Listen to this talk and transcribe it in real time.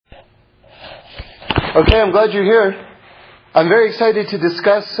Okay, I'm glad you're here. I'm very excited to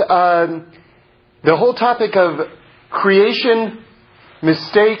discuss the whole topic of creation,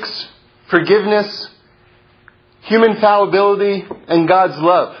 mistakes, forgiveness, human fallibility, and God's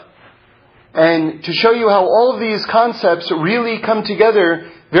love. And to show you how all of these concepts really come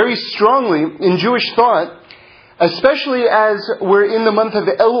together very strongly in Jewish thought, especially as we're in the month of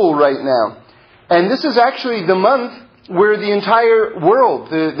Elul right now. And this is actually the month where the entire world,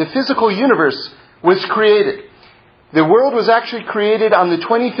 the physical universe, was created. The world was actually created on the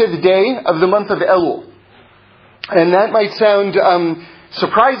 25th day of the month of Elul. And that might sound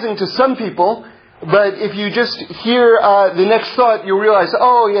surprising to some people, but if you just hear the next thought, you'll realize,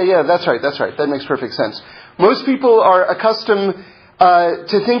 oh, yeah, that's right, that makes perfect sense. Most people are accustomed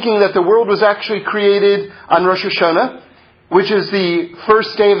to thinking that the world was actually created on Rosh Hashanah, which is the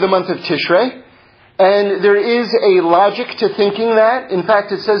first day of the month of Tishrei. And there is a logic to thinking that. In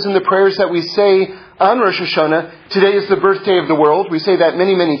fact, it says in the prayers that we say on Rosh Hashanah, today is the birthday of the world. We say that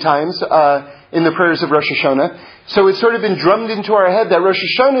many, many times in the prayers of Rosh Hashanah. So it's sort of been drummed into our head that Rosh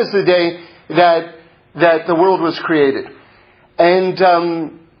Hashanah is the day that the world was created. And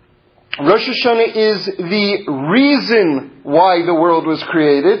Rosh Hashanah is the reason why the world was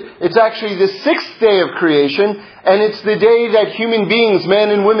created. It's actually the sixth day of creation, and it's the day that human beings, men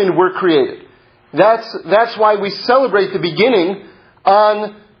and women, were created. That's why we celebrate the beginning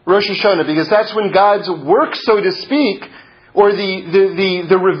on Rosh Hashanah, because that's when God's work, so to speak, or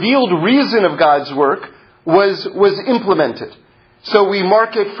the revealed reason of God's work was implemented. So we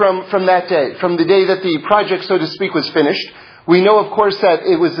mark it from that day, from the day that the project, so to speak, was finished. We know, of course, that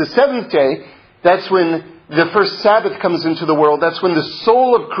it was the seventh day. That's when the first Sabbath comes into the world. That's when the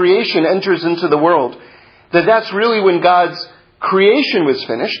soul of creation enters into the world. That's really when God's creation was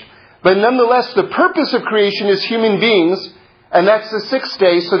finished. But nonetheless, the purpose of creation is human beings, and that's the sixth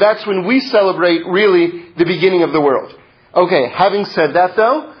day, so that's when we celebrate, really, the beginning of the world. Okay, having said that,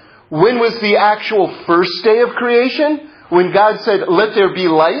 though, when was the actual first day of creation? When God said, let there be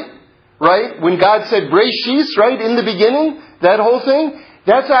light, right? When God said, Breshis, right, in the beginning, that whole thing,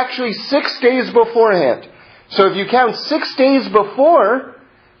 that's actually 6 days beforehand. So if you count 6 days before,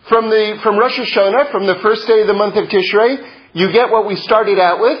 from Rosh Hashanah, from the first day of the month of Tishrei, you get what we started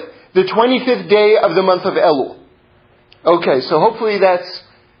out with, the 25th day of the month of Elul. Okay, so hopefully that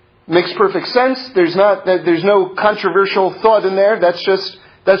makes perfect sense. There's no controversial thought in there. That's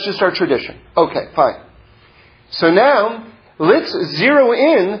just our tradition. Okay, fine. So now, let's zero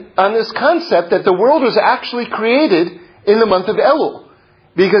in on this concept that the world was actually created in the month of Elul.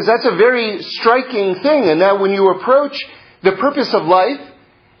 Because that's a very striking thing. And now when you approach the purpose of life,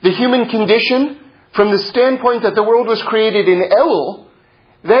 the human condition, from the standpoint that the world was created in Elul,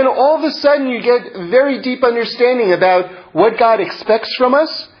 then all of a sudden you get very deep understanding about what God expects from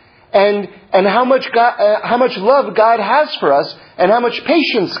us, and how much love God has for us, and how much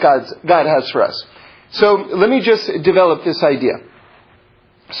patience God has for us. So let me just develop this idea.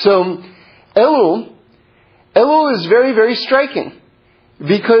 So Elul is very, very striking,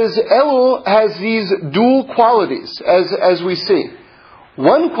 because Elul has these dual qualities, as we see.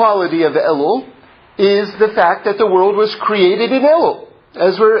 One quality of Elul is the fact that the world was created in Elul.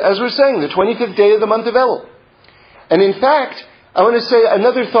 As we're saying, the 25th day of the month of Elul. And in fact, I want to say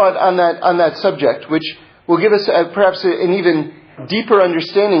another thought on that subject, which will give us perhaps an even deeper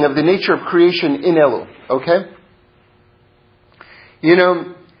understanding of the nature of creation in Elul. Okay? You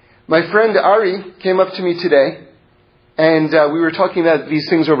know, my friend Ari came up to me today, and we were talking about these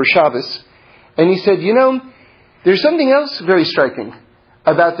things over Shabbos, and he said, there's something else very striking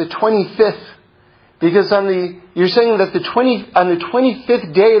about the 25th. Because you're saying that on the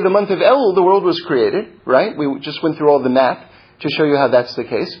 25th day of the month of Elul, the world was created, right? We just went through all the math to show you how that's the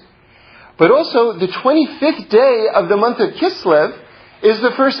case. But also, the 25th day of the month of Kislev is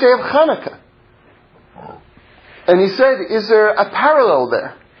the first day of Hanukkah. And he said, is there a parallel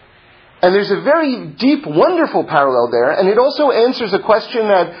there? And there's a very deep, wonderful parallel there. And it also answers a question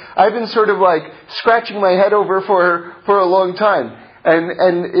that I've been sort of like scratching my head over for a long time.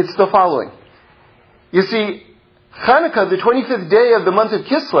 And it's the following. You see, Hanukkah, the 25th day of the month of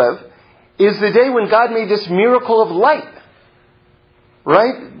Kislev, is the day when God made this miracle of light.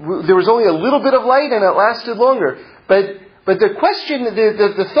 Right? There was only a little bit of light and it lasted longer. But the question,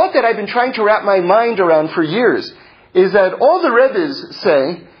 the thought that I've been trying to wrap my mind around for years is that all the Rebbes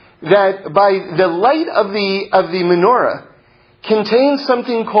say that by the light of the menorah contains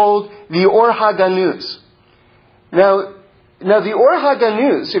something called the Or HaGanuz. Now, the Or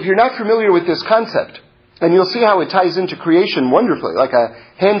HaGanuz, if you're not familiar with this concept, and you'll see how it ties into creation wonderfully, like a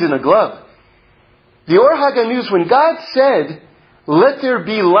hand in a glove. The Or HaGanuz, when God said, let there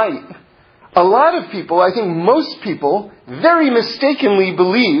be light, a lot of people, I think most people, very mistakenly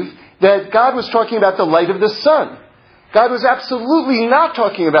believe that God was talking about the light of the sun. God was absolutely not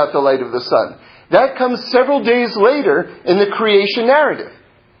talking about the light of the sun. That comes several days later in the creation narrative.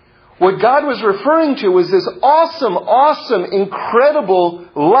 What God was referring to was this awesome, incredible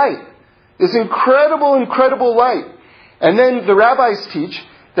light. This incredible light. And then the rabbis teach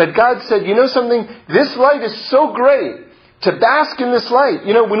that God said, you know something? This light is so great to bask in this light.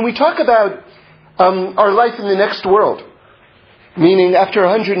 You know, when we talk about our life in the next world, meaning after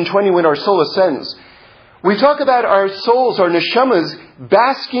 120 when our soul ascends, we talk about our souls, our neshamas,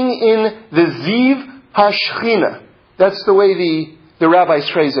 basking in the Ziv HaShechina. That's the way the rabbis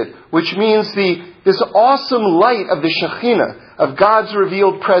phrase it, which means this awesome light of the Shekhinah, of God's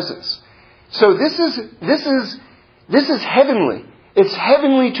revealed presence. So this is heavenly. It's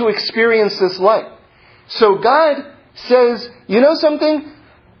heavenly to experience this light. So God says, you know something?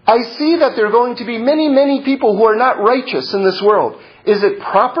 I see that there are going to be many people who are not righteous in this world. Is it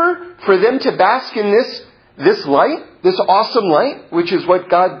proper for them to bask in this light, this awesome light, which is what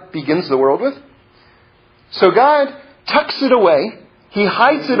God begins the world with? So God tucks it away. He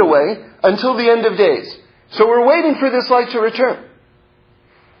hides it away until the end of days. So we're waiting for this light to return.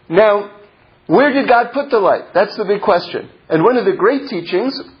 Now, where did God put the light? That's the big question. And one of the great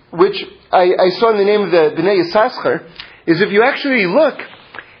teachings, which I saw in the name of the Bnei Yissaschar, is if you actually look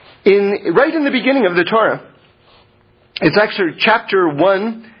right in the beginning of the Torah, it's actually chapter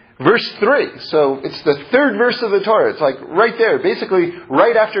 1, verse 3. So it's the third verse of the Torah. It's like right there, basically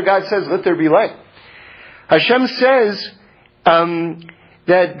right after God says, let there be light. Hashem says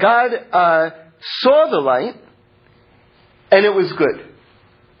that God saw the light and it was good.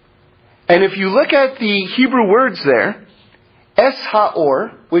 And if you look at the Hebrew words there, Es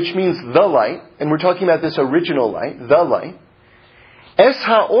Ha'or, which means the light, and we're talking about this original light, the light. Es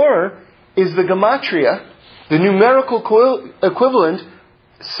Ha'or is the gematria, the numerical equivalent,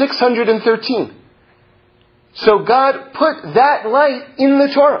 613. So God put that light in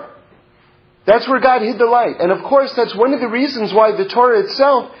the Torah. That's where God hid the light. And of course, that's one of the reasons why the Torah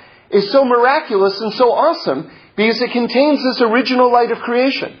itself is so miraculous and so awesome, because it contains this original light of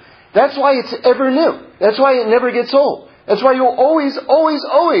creation. That's why it's ever new. That's why it never gets old. That's why you'll always,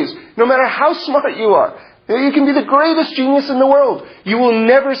 no matter how smart you are, you can be the greatest genius in the world, you will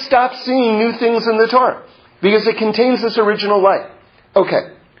never stop seeing new things in the Torah, because it contains this original light.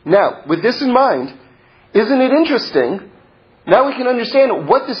 Okay, now, with this in mind, isn't it interesting? Now we can understand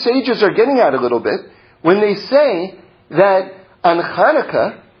what the sages are getting at a little bit when they say that on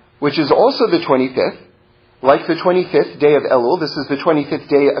Hanukkah, which is also the 25th, like the 25th day of Elul, this is the 25th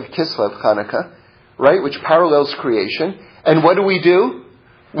day of Kislev, Hanukkah, right, which parallels creation. And what do? We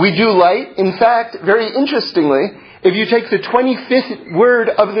do light. In fact, very interestingly, if you take the 25th word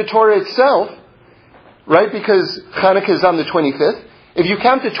of the Torah itself, right, because Hanukkah is on the 25th, if you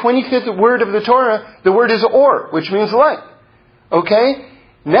count the 25th word of the Torah, the word is Or, which means light. Okay?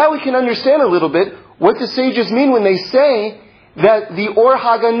 Now we can understand a little bit what the sages mean when they say that the Or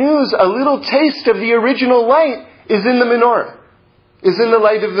HaGanuz, a little taste of the original light, is in the menorah, is in the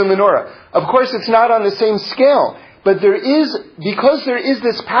light of the menorah. Of course, it's not on the same scale, but because there is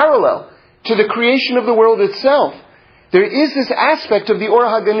this parallel to the creation of the world itself, there is this aspect of the Or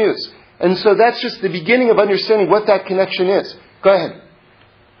HaGanuz. And so that's just the beginning of understanding what that connection is. Go ahead.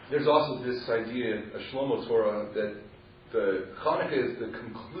 There's also this idea, a Shlomo Torah, that the Hanukkah is the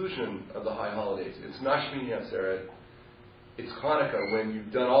conclusion of the high holidays. It's not Shmini Atzeret. It's Hanukkah when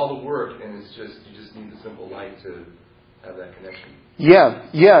you've done all the work and you just need the simple light to have that connection. Yeah.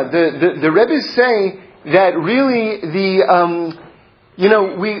 The Rebbe's say that really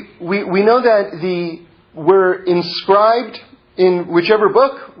we know that we're inscribed in whichever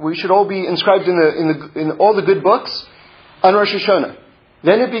book. We should all be inscribed in all the good books on Rosh Hashanah.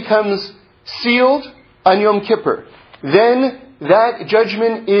 Then it becomes sealed on Yom Kippur. Then that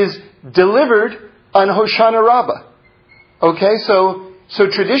judgment is delivered on Hoshana Rabbah. Okay, so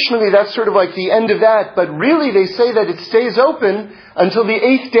traditionally that's sort of like the end of that, but really they say that it stays open until the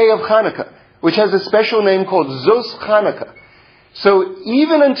 8th day of Hanukkah, which has a special name called Zos Hanukkah. So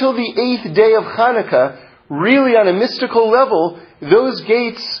even until the 8th day of Hanukkah, really on a mystical level, those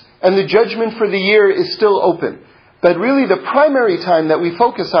gates and the judgment for the year is still open. But really the primary time that we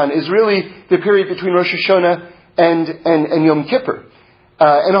focus on is really the period between Rosh Hashanah and Yom Kippur,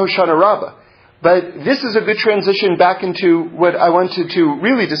 and Hoshana Rabbah. But this is a good transition back into what I wanted to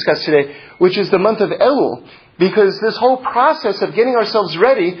really discuss today, which is the month of Elul, because this whole process of getting ourselves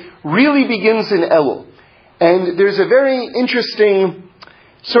ready really begins in Elul. And there's a very interesting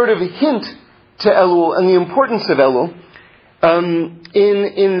sort of hint to Elul and the importance of Elul.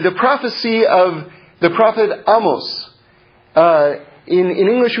 in the prophecy of the prophet Amos. In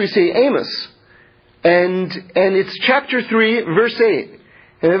English we say Amos. And it's chapter 3, verse 8.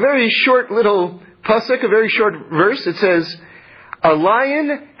 In a very short little pasuk, a very short verse, it says, "A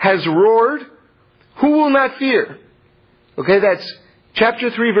lion has roared, who will not fear?" Okay, that's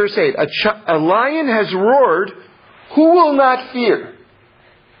chapter 3, verse 8. A lion has roared, who will not fear?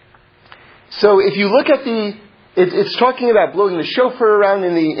 So if you look at it's talking about blowing the shofar around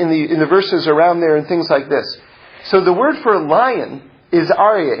in the verses around there and things like this. So the word for lion is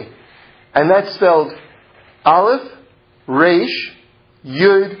Aryeh, and that's spelled Aleph, Resh,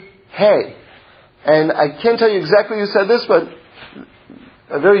 Yud, Hey. And I can't tell you exactly who said this, but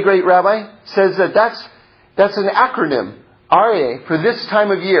a very great rabbi says that that's an acronym, Aryeh, for this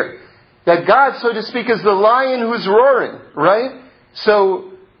time of year. That God, so to speak, is the lion who's roaring, right? So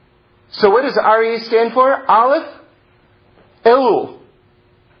what does Aryeh stand for? Aleph, Elul,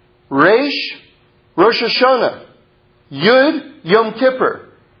 Resh, Rosh Hashanah, Yud, Yom Kippur,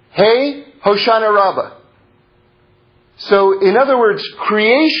 Hey, Hoshana Rabbah. So, in other words,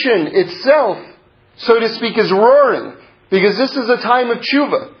 creation itself, so to speak, is roaring, because this is a time of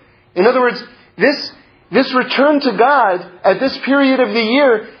tshuva. In other words, this return to God at this period of the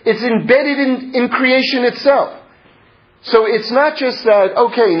year, it's embedded in creation itself. So it's not just that,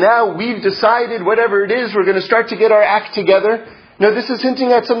 okay, now we've decided whatever it is, we're going to start to get our act together. No, this is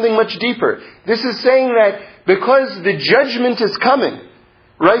hinting at something much deeper. This is saying that because the judgment is coming,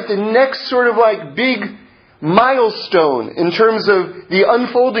 right, the next sort of like big milestone in terms of the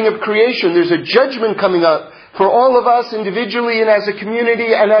unfolding of creation, there's a judgment coming up for all of us individually and as a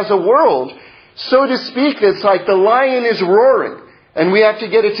community and as a world. So to speak, it's like the lion is roaring and we have to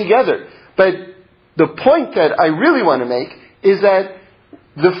get it together. But the point that I really want to make is that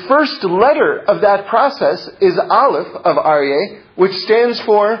the first letter of that process is Aleph of Aryeh, which stands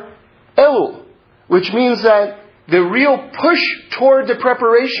for Elul, which means that the real push toward the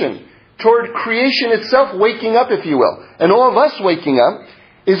preparation, toward creation itself waking up, if you will, and all of us waking up,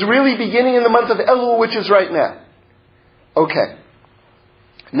 is really beginning in the month of Elul, which is right now. Okay.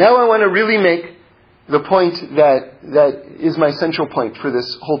 Now I want to really make the point that is my central point for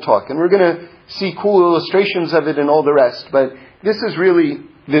this whole talk. And we're going to see cool illustrations of it and all the rest, but this is really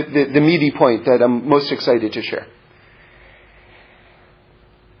the meaty point that I'm most excited to share.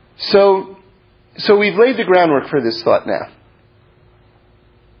 So we've laid the groundwork for this thought now.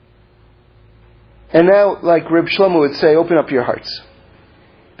 And now, like Reb Shlomo would say, open up your hearts.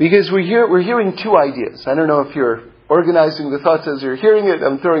 Because we're hearing two ideas. I don't know if you're organizing the thoughts as you're hearing it.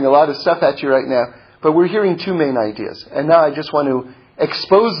 I'm throwing a lot of stuff at you right now. But we're hearing two main ideas. And now I just want to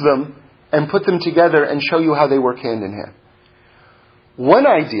expose them and put them together and show you how they work hand in hand. One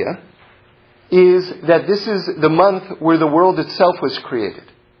idea is that this is the month where the world itself was created.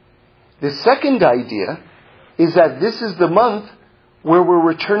 The second idea is that this is the month where we're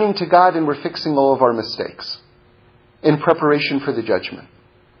returning to God and we're fixing all of our mistakes in preparation for the judgment.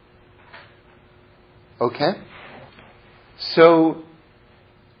 Okay? So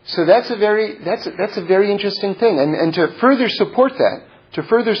that's a very interesting thing. And to further support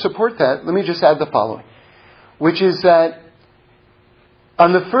that, let me just add the following, which is that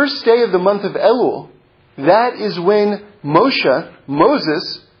on the first day of the month of Elul, that is when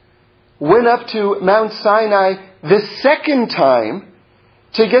Moses, went up to Mount Sinai the second time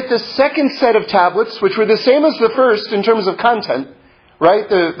to get the second set of tablets, which were the same as the first in terms of content, right?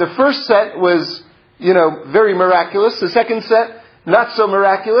 The first set was, very miraculous. The second set, not so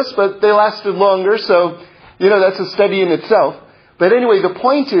miraculous, but they lasted longer, so, that's a study in itself. But anyway, the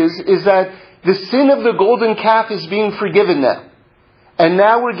point is that the sin of the golden calf is being forgiven now. And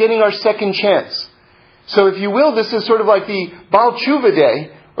now we're getting our second chance. So if you will, this is sort of like the Baal Tshuva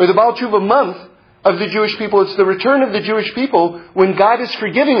day, or the Baal Tshuva month of the Jewish people. It's the return of the Jewish people when God is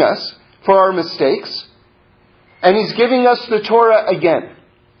forgiving us for our mistakes, and He's giving us the Torah again.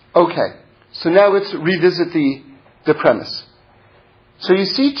 Okay, so now let's revisit the premise. So you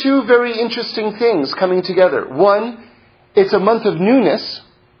see two very interesting things coming together. One, it's a month of newness,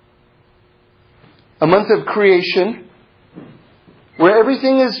 a month of creation, where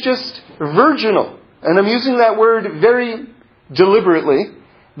everything is just virginal. And I'm using that word very deliberately,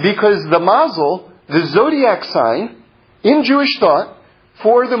 because the mazel, the zodiac sign, in Jewish thought,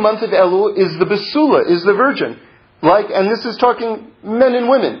 for the month of Elul is the Basula, is the virgin. And this is talking men and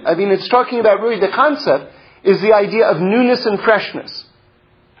women. I mean, it's talking about really the concept is the idea of newness and freshness.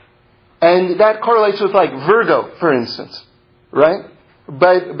 And that correlates with Virgo, for instance. Right?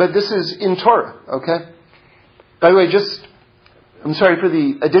 But this is in Torah, okay? By the way, I'm sorry for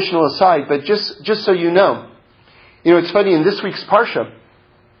the additional aside, but just so you know, It's funny, in this week's Parsha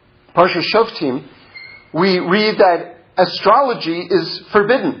Shoftim, we read that astrology is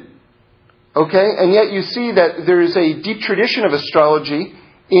forbidden. Okay? And yet you see that there is a deep tradition of astrology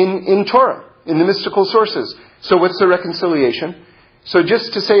in Torah, in the mystical sources. So what's the reconciliation? So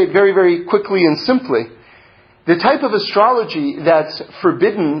just to say it very, very quickly and simply, the type of astrology that's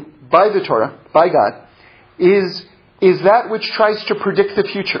forbidden by the Torah, by God, is that which tries to predict the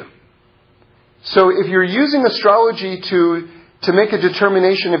future. So if you're using astrology to make a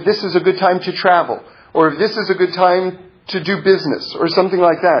determination if this is a good time to travel, or if this is a good time to do business, or something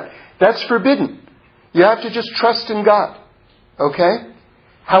like that, that's forbidden. You have to just trust in God. Okay?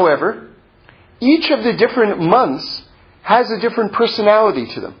 However, each of the different months has a different personality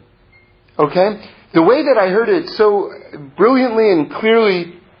to them. Okay? The way that I heard it so brilliantly and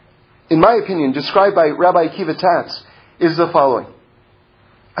clearly, in my opinion, described by Rabbi Akiva Tatz is the following.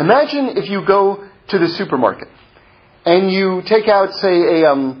 Imagine if you go to the supermarket and you take out, say,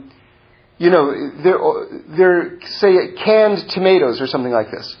 say canned tomatoes or something like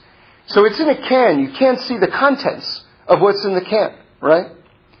this. So it's in a can. You can't see the contents of what's in the can, right?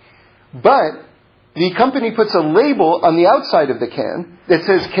 But the company puts a label on the outside of the can that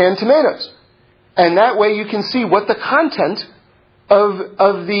says canned tomatoes. And that way you can see what the content of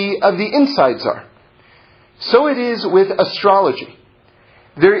the insides are. So it is with astrology.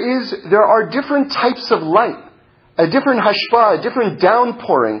 There are different types of light, a different hashpah, a different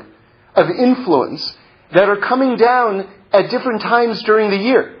downpouring of influence that are coming down at different times during the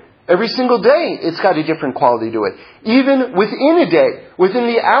year. Every single day it's got a different quality to it. Even within a day, within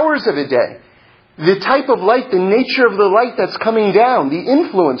the hours of a day, the type of light, the nature of the light that's coming down, the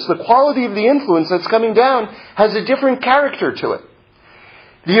influence, the quality of the influence that's coming down has a different character to it.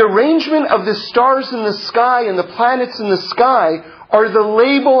 The arrangement of the stars in the sky and the planets in the sky are the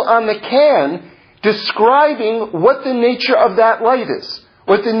label on the can describing what the nature of that light is,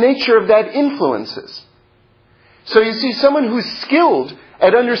 what the nature of that influence is. So you see, someone who's skilled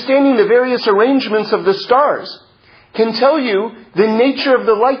at understanding the various arrangements of the stars can tell you the nature of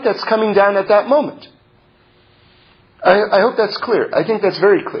the light that's coming down at that moment. I hope that's clear. I think that's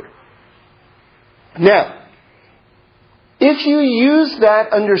very clear. Now, if you use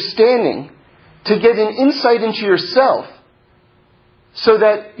that understanding to get an insight into yourself, so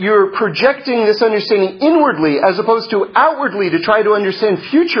that you're projecting this understanding inwardly as opposed to outwardly to try to understand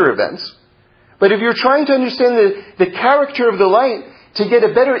future events, but if you're trying to understand the character of the light to get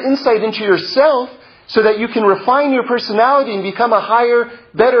a better insight into yourself so that you can refine your personality and become a higher,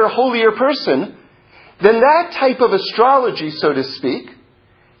 better, holier person, then that type of astrology, so to speak,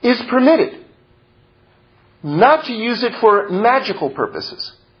 is permitted. Not to use it for magical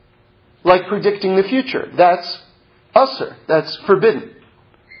purposes, like predicting the future. That's asur. That's forbidden.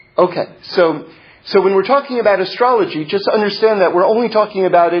 Okay, so when we're talking about astrology, just understand that we're only talking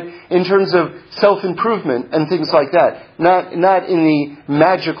about it in terms of self-improvement and things like that. Not in the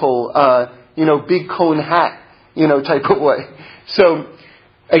magical, big cone hat, type of way. So,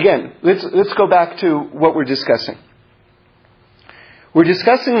 again, let's go back to what we're discussing. We're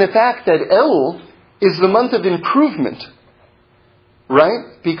discussing the fact that Elul is the month of improvement,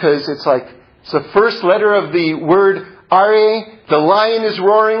 right? Because it's the first letter of the word Are, the lion is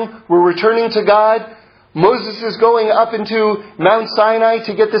roaring, we're returning to God. Moses is going up into Mount Sinai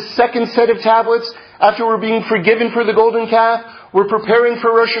to get the second set of tablets after we're being forgiven for the golden calf. We're preparing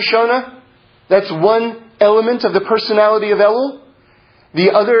for Rosh Hashanah. That's one element of the personality of Elul.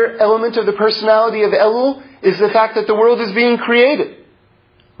 The other element of the personality of Elul is the fact that the world is being created.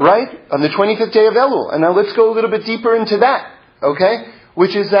 Right? On the 25th day of Elul. And now let's go a little bit deeper into that. Okay?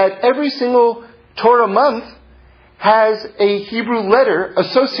 Which is that every single Torah month has a Hebrew letter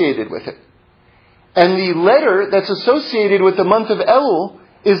associated with it. And the letter that's associated with the month of Elul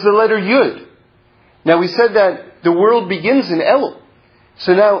is the letter Yud. Now we said that the world begins in Elul.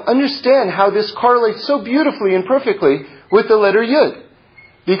 So now understand how this correlates so beautifully and perfectly with the letter Yud.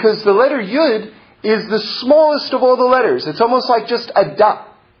 Because the letter Yud is the smallest of all the letters. It's almost like just a dot.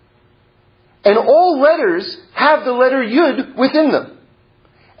 And all letters have the letter Yud within them.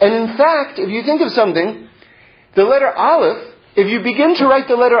 And in fact, if you think of something, the letter Aleph, if you begin to write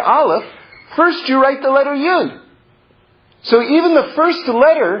the letter Aleph, first you write the letter Yud. So even the first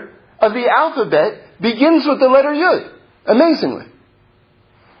letter of the alphabet begins with the letter Yud. Amazingly.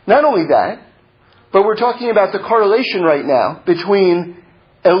 Not only that, but we're talking about the correlation right now between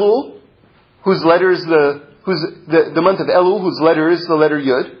Elul, whose letter is the month of Elul, whose letter is the letter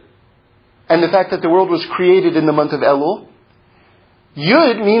Yud, and the fact that the world was created in the month of Elul.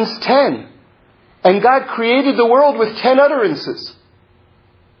 Yud means 10. And God created the world with 10 utterances.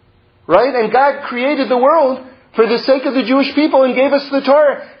 Right? And God created the world for the sake of the Jewish people and gave us the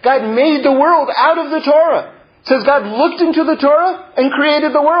Torah. God made the world out of the Torah. It says God looked into the Torah and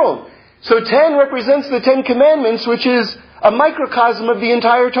created the world. So 10 represents the 10 Commandments, which is a microcosm of the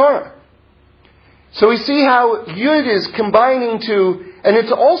entire Torah. So we see how Yud is combining to, and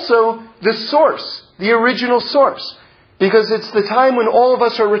it's also the source, the original source. Because it's the time when all of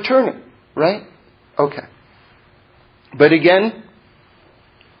us are returning. Right? Okay. But again,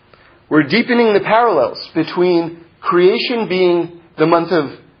 we're deepening the parallels between creation being the month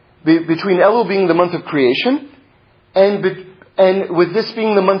of, between Elul being the month of creation, and with this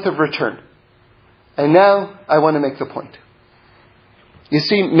being the month of return. And now I want to make the point. You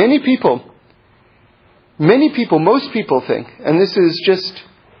see, most people think, and this is just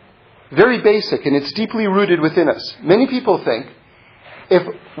very basic and it's deeply rooted within us. Many people think, if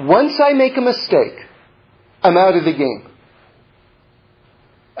once I make a mistake, I'm out of the game.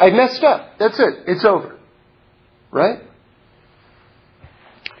 I messed up. That's it. It's over. Right?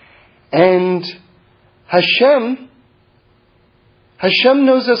 And Hashem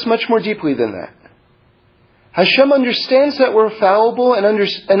knows us much more deeply than that. Hashem understands that we're fallible and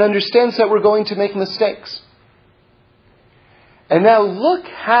understands that we're going to make mistakes. And now look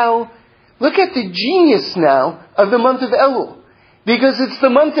at the genius now of the month of Elul. Because it's the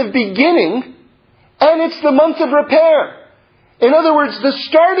month of beginning and it's the month of repair. In other words, the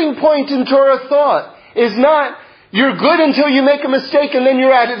starting point in Torah thought is not, you're good until you make a mistake and then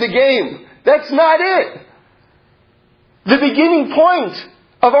you're out of the game. That's not it. The beginning point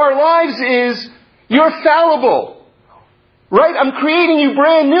of our lives is, you're fallible. Right? I'm creating you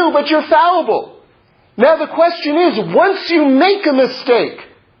brand new, but you're fallible. Now the question is, once you make a mistake,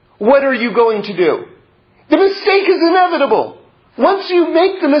 what are you going to do? The mistake is inevitable. Once you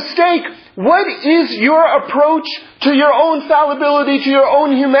make the mistake, what is your approach to your own fallibility, to your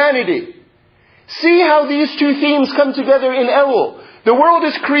own humanity? See how these two themes come together in Elul. The world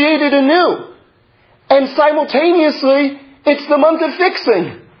is created anew. And simultaneously, it's the month of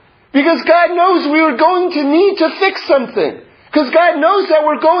fixing. Because God knows we are going to need to fix something. Because God knows that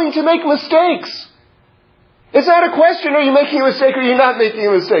we're going to make mistakes. It's not a question, are you making a mistake or are you not making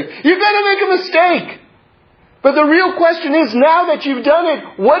a mistake? You're going to make a mistake. But the real question is, now that you've done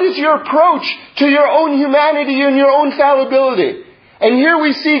it, what is your approach to your own humanity and your own fallibility? And here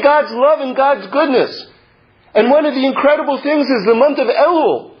we see God's love and God's goodness. And one of the incredible things is the month of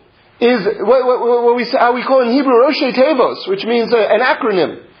Elul is how we call in Hebrew Roshei Tevos, which means an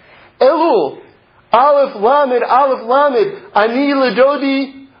acronym. Elul, Aleph Lamed, Ani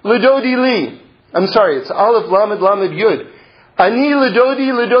Ledodi Li. I'm sorry, it's Aleph Lamed Yud. Ani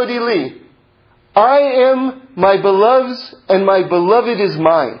Ledodi Li. I am my beloved's and my beloved is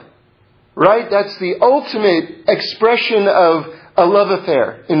mine. Right? That's the ultimate expression of a love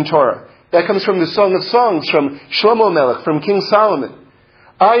affair in Torah. That comes from the Song of Songs, from Shlomo Melech, from King Solomon.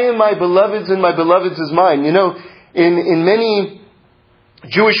 I am my beloved's and my beloved's is mine. You know, in many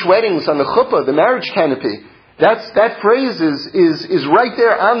Jewish weddings on the chuppah, the marriage canopy, that phrase is right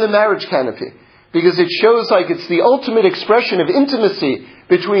there on the marriage canopy. Because it shows like it's the ultimate expression of intimacy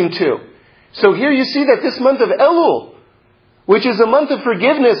between two. So here you see that this month of Elul, which is a month of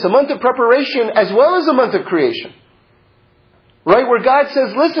forgiveness, a month of preparation, as well as a month of creation. Right? Where God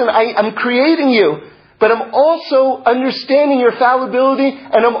says, listen, I'm creating you, but I'm also understanding your fallibility,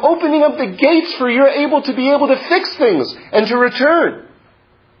 and I'm opening up the gates for you to be able to fix things and to return.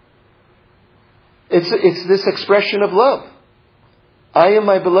 It's this expression of love. I am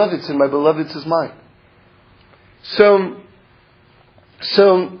my beloved's and my beloved's is mine. So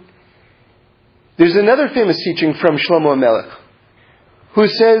there's another famous teaching from Shlomo Melech,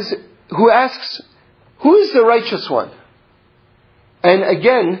 who asks, who is the righteous one? And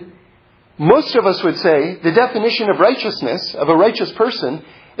again, most of us would say the definition of righteousness, of a righteous person,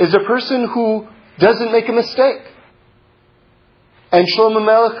 is a person who doesn't make a mistake. And Shlomo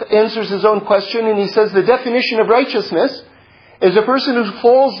Melech answers his own question and he says the definition of righteousness is a person who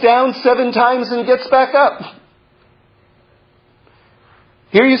falls down 7 times and gets back up.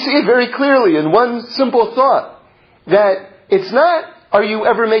 Here you see it very clearly in one simple thought, that it's not, are you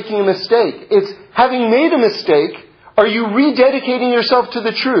ever making a mistake? It's, having made a mistake, are you rededicating yourself to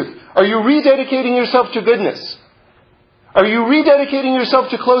the truth? Are you rededicating yourself to goodness? Are you rededicating yourself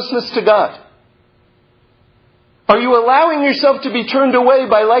to closeness to God? Are you allowing yourself to be turned away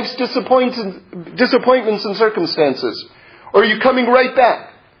by life's disappointments and circumstances? Or are you coming right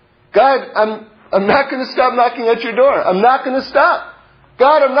back? God, I'm not going to stop knocking at your door. I'm not going to stop.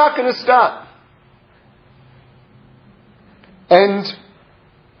 God, I'm not going to stop. And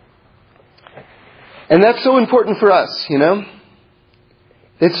that's so important for us, you know?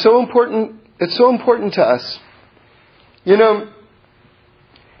 It's so important to us You know,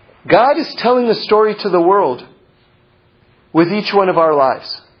 God is telling a story to the world with each one of our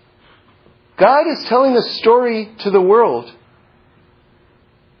lives. God is telling a story to the world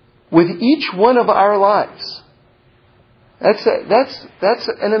with each one of our lives. That's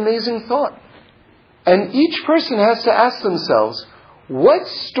an amazing thought. And each person has to ask themselves, what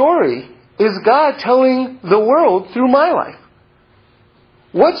story is God telling the world through my life?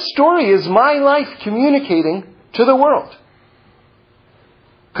 What story is my life communicating to the world?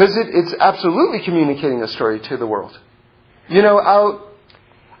 Because it's absolutely communicating a story to the world. You know,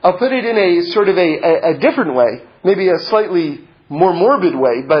 I'll put it in a sort of a different way, maybe a slightly more morbid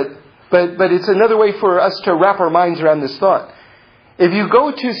way, but it's another way for us to wrap our minds around this thought. If you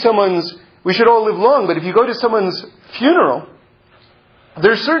go to someone's, we should all live long, but if you go to someone's funeral,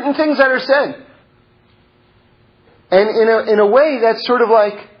 there's certain things that are said. And in a way, that's sort of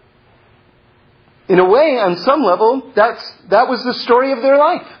like, in a way, on some level, that was the story of their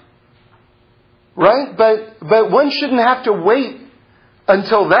life. Right? But one shouldn't have to wait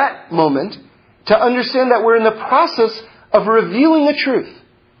until that moment to understand that we're in the process of revealing a truth.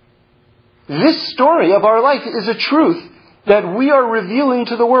 This story of our life is a truth that we are revealing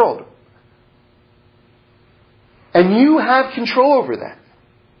to the world. And you have control over that.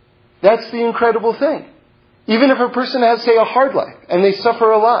 That's the incredible thing. Even if a person has, say, a hard life and they suffer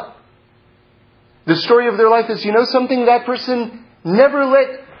a lot, the story of their life is, you know something, that person never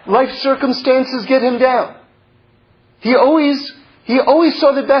let life circumstances get him down. He always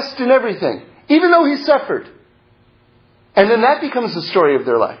saw the best in everything, even though he suffered. And then that becomes the story of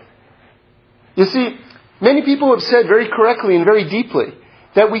their life. You see, many people have said very correctly and very deeply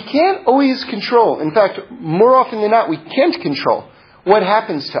that we can't always control. In fact, more often than not, we can't control what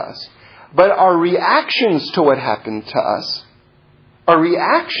happens to us. But our reactions to what happened to us, our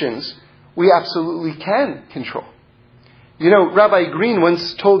reactions, we absolutely can control. You know, Rabbi Green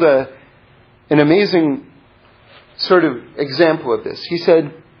once told an amazing sort of example of this. He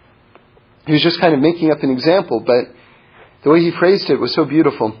said, he was just kind of making up an example, but the way he phrased it was so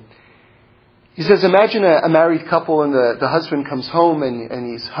beautiful. He says, imagine a married couple and the husband comes home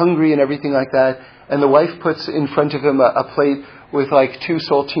and he's hungry and everything like that, and the wife puts in front of him a plate with like 2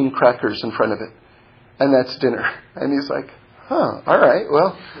 saltine crackers in front of it. And that's dinner. And he's like, all right,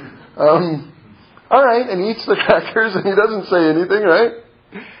 well, all right, and he eats the crackers and he doesn't say anything, right?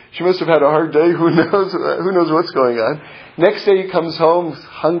 She must have had a hard day. Who knows what's going on. Next day he comes home,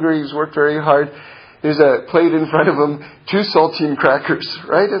 hungry, he's worked very hard. There's a plate in front of him, 2 saltine crackers,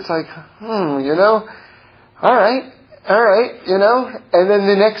 right? It's like, you know, all right, you know. And then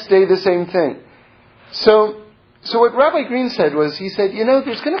the next day the same thing. So what Rabbi Green said was, he said, you know,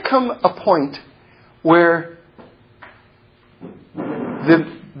 there's going to come a point where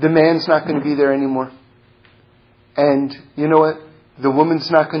the man's not going to be there anymore. And you know what? The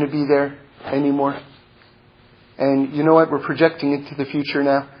woman's not going to be there anymore. And you know what? We're projecting into the future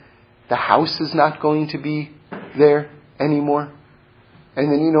now. The house is not going to be there anymore. And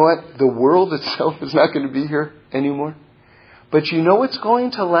then you know what? The world itself is not going to be here anymore. But you know what's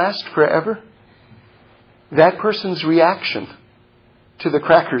going to last forever? That person's reaction to the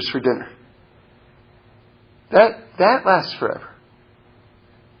crackers for dinner. That lasts forever.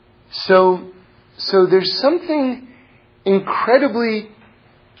 So there's something incredibly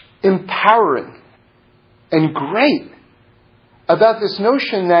empowering and great about this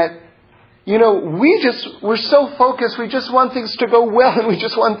notion that, you know, we're so focused, we just want things to go well and we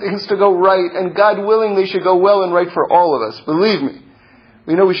just want things to go right, and God willing they should go well and right for all of us. Believe me.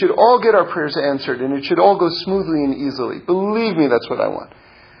 We know we should all get our prayers answered and it should all go smoothly and easily. Believe me, that's what I want.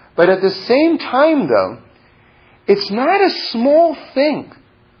 But at the same time, though, it's not a small thing.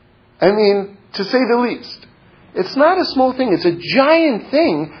 I mean, to say the least. It's not a small thing. It's a giant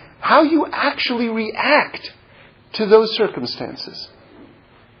thing how you actually react to those circumstances.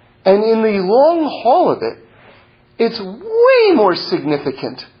 And in the long haul of it, it's way more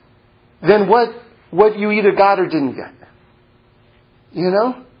significant than what you either got or didn't get. You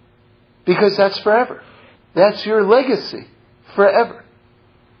know? Because that's forever. That's your legacy forever.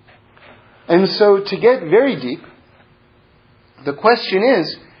 And so to get very deep, the question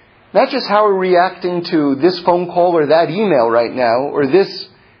is not just how we're reacting to this phone call or that email right now, or this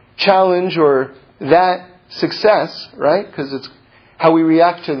challenge or that success, right? Because it's how we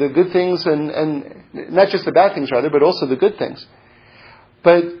react to the good things and not just the bad things rather, but also the good things.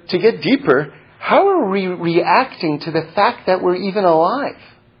 But to get deeper, how are we reacting to the fact that we're even alive?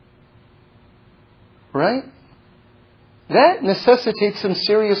 Right? That necessitates some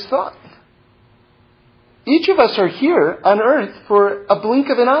serious thought. Each of us are here on earth for a blink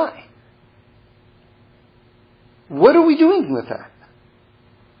of an eye. what are we doing with that?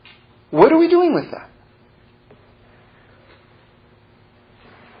 What are we doing with that?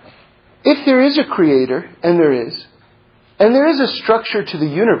 If there is a creator, and there is a structure to the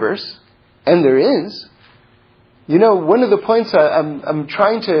universe, and there is, one of the points I'm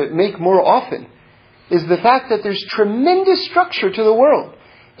trying to make more often is the fact that there's tremendous structure to the world.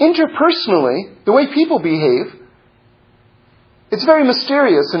 Interpersonally, the way people behave, it's very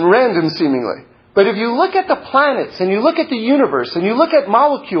mysterious and random seemingly. But if you look at the planets, and you look at the universe, and you look at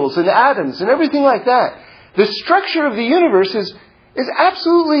molecules and atoms and everything like that, the structure of the universe is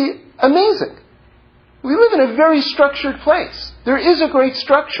absolutely amazing. We live in a very structured place. There is a great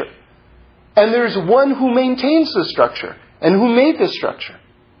structure. And there's one who maintains the structure and who made the structure.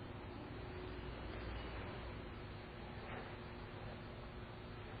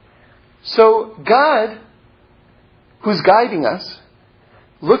 So God, who's guiding us,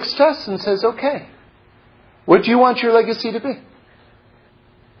 looks to us and says, okay, what do you want your legacy to be?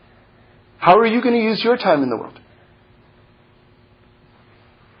 How are you going to use your time in the world?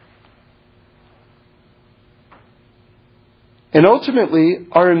 And ultimately,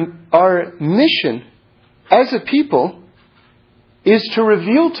 our mission as a people is to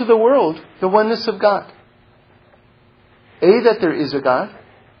reveal to the world the oneness of God. A, that there is a God,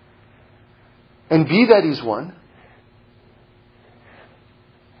 and B, that He's one.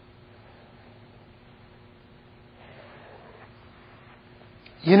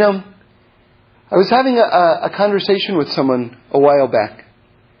 I was having a conversation with someone a while back.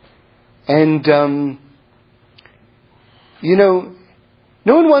 And,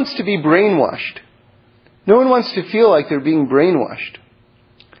 no one wants to be brainwashed. No one wants to feel like they're being brainwashed.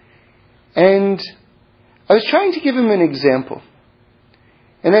 And I was trying to give him an example.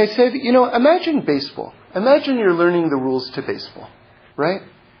 And I said, imagine baseball. Imagine you're learning the rules to baseball, right?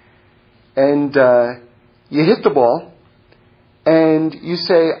 And you hit the ball, and you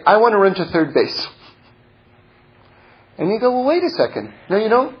say, I want to run to third base. And you go, well, wait a second. No, you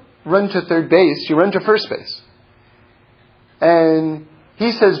don't run to third base, you run to first base. And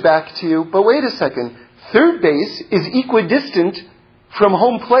he says back to you, but wait a second. Third base is equidistant from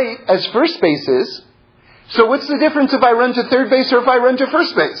home plate as first base is. So what's the difference if I run to third base or if I run to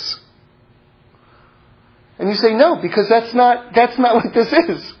first base? And you say, no, because that's not what this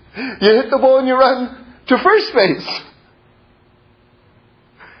is. You hit the ball and you run to first base.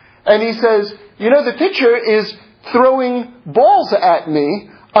 And he says, the pitcher is throwing balls at me.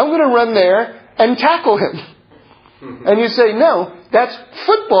 I'm going to run there and tackle him. And you say, no, that's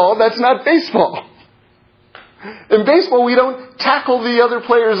football, that's not baseball. In baseball, we don't tackle the other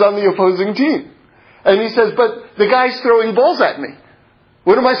players on the opposing team. And he says, but the guy's throwing balls at me.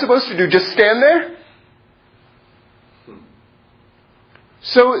 What am I supposed to do? Just stand there?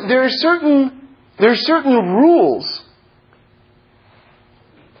 So there are certain rules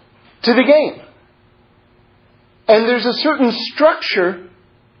to the game. And there's a certain structure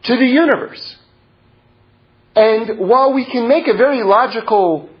to the universe. And while we can make a very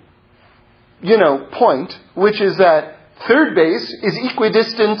logical, point, which is that third base is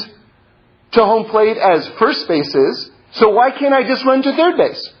equidistant to home plate as first base is, so why can't I just run to third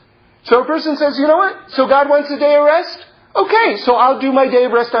base? So a person says, you know what? So God wants a day of rest? Okay, so I'll do my day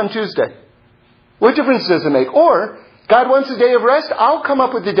of rest on Tuesday. What difference does it make? Or, God wants a day of rest? I'll come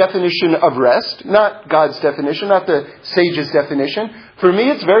up with the definition of rest, not God's definition, not the sage's definition. For me,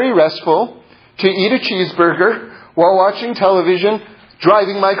 it's very restful to eat a cheeseburger while watching television,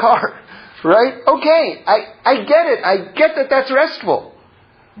 driving my car. Right? Okay, I get it. I get that that's restful.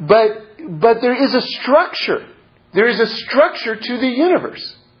 But there is a structure. There is a structure to the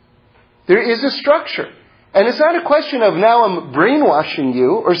universe. There is a structure. And it's not a question of now I'm brainwashing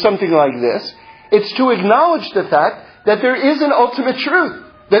you or something like this. It's to acknowledge the fact that there is an ultimate truth.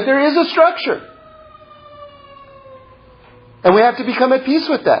 That there is a structure. And we have to become at peace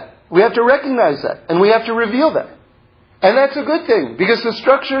with that. We have to recognize that. And we have to reveal that. And that's a good thing. Because the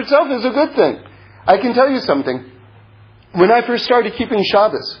structure itself is a good thing. I can tell you something. When I first started keeping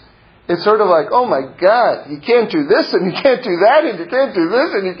Shabbos, it's sort of like, oh my God, you can't do this and you can't do that and you can't do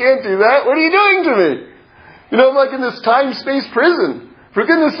this and you can't do that. What are you doing to me? I'm like in this time-space prison. For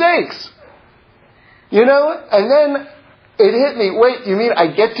goodness sakes. And then it hit me, wait, you mean I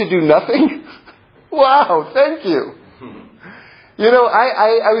get to do nothing? Wow, thank you.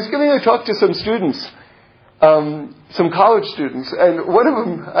 I was giving a talk to some students, some college students, and one of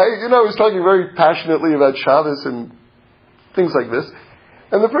them, I was talking very passionately about Shabbos and things like this.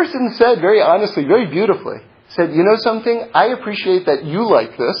 And the person said very honestly, very beautifully, said, you know something? I appreciate that you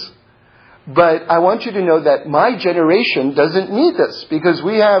like this, but I want you to know that my generation doesn't need this because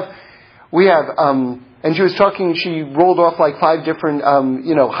we have And she was talking, she rolled off like 5 different,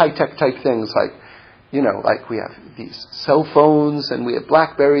 high-tech type things, like we have these cell phones, and we have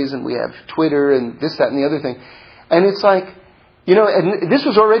Blackberries, and we have Twitter, and this, that, and the other thing. And it's like, and this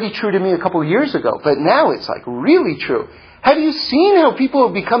was already true to me a couple of years ago, but now it's like really true. Have you seen how people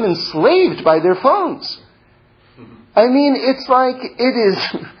have become enslaved by their phones? I mean, it's like,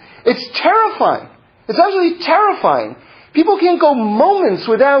 it's terrifying. It's absolutely terrifying. People can't go moments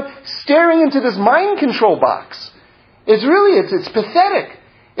without staring into this mind control box. It's pathetic.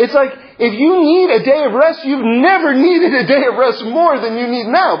 It's like, if you need a day of rest, you've never needed a day of rest more than you need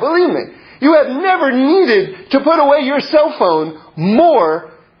now. Believe me. You have never needed to put away your cell phone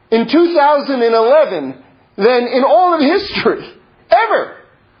more in 2011 than in all of history. Ever.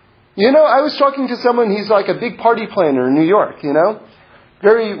 I was talking to someone, he's like a big party planner in New York,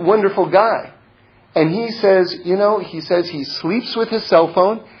 Very wonderful guy. And he says, he sleeps with his cell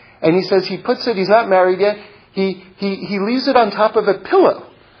phone, and he says he puts it, he's not married yet, he leaves it on top of a pillow.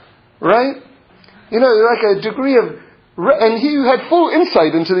 Right? Like a degree of, and he had full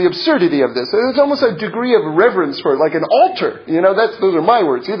insight into the absurdity of this. It's almost a degree of reverence for it, like an altar. Those are my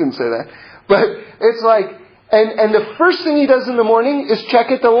words, he didn't say that. But it's like, and the first thing he does in the morning is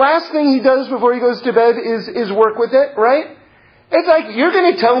check it. The last thing he does before he goes to bed is work with it, right? It's like, you're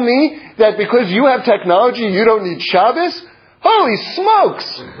going to tell me that because you have technology, you don't need Shabbos? Holy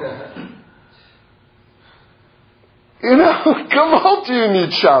smokes! Come on, do you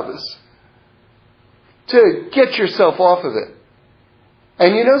need Shabbos? To get yourself off of it.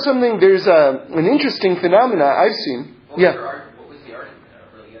 And something, there's an interesting phenomena I've seen. What was the argument? I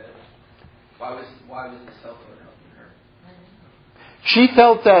don't really get it. Why was the cell phone helping her? She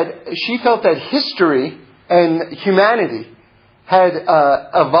felt that history and humanity had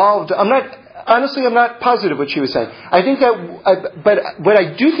evolved. I'm not positive what she was saying. I think that, but what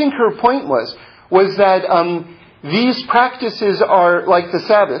I do think her point was that these practices are like the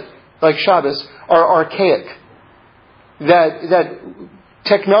Sabbath, like Shabbos, are archaic. That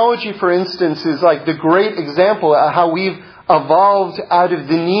technology, for instance, is like the great example of how we've evolved out of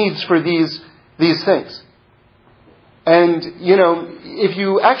the needs for these things. And if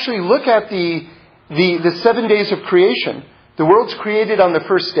you actually look at the 7 days of creation, the world's created on the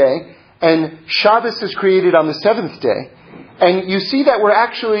first day, and Shabbos is created on the 7th day. And you see that we're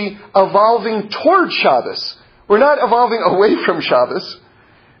actually evolving toward Shabbos. We're not evolving away from Shabbos.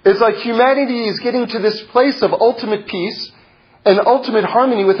 It's like humanity is getting to this place of ultimate peace and ultimate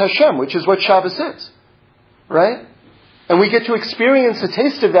harmony with Hashem, which is what Shabbos is. Right? And we get to experience a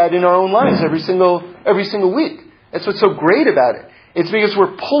taste of that in our own lives every single week. That's what's so great about it. It's because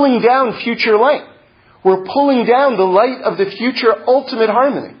we're pulling down future light. We're pulling down the light of the future ultimate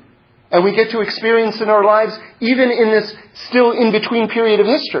harmony. And we get to experience in our lives, even in this still in-between period of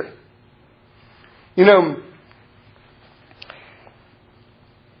history.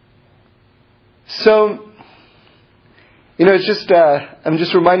 It's just, I'm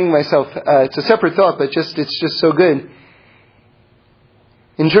just reminding myself, it's a separate thought, but it's just so good.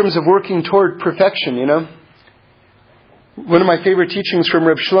 In terms of working toward perfection, One of my favorite teachings from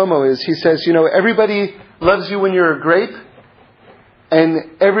Reb Shlomo is, he says, everybody loves you when you're a grape,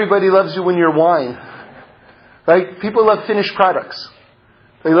 and everybody loves you when you're wine. Right? People love finished products.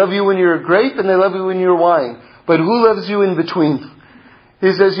 They love you when you're a grape, and they love you when you're wine. But who loves you in between?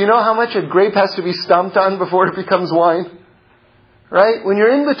 He says, you know how much a grape has to be stomped on before it becomes wine? Right? When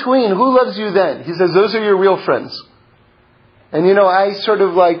you're in between, who loves you then? He says, those are your real friends. And I sort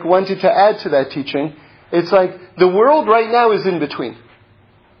of wanted to add to that teaching. It's like, the world right now is in between.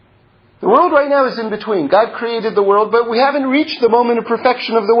 The world right now is in between. God created the world, but we haven't reached the moment of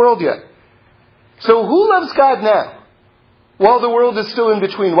perfection of the world yet. So who loves God now? While the world is still in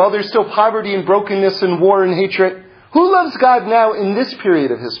between, while there's still poverty and brokenness and war and hatred, who loves God now in this period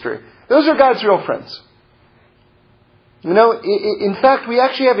of history? Those are God's real friends. In fact, we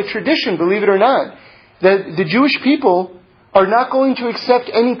actually have a tradition, believe it or not, that the Jewish people are not going to accept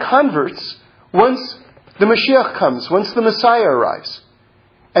any converts once the Mashiach comes, once the Messiah arrives.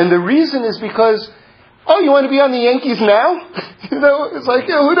 And the reason is because, you want to be on the Yankees now? It's like,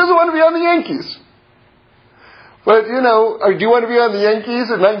 who doesn't want to be on the Yankees? But, do you want to be on the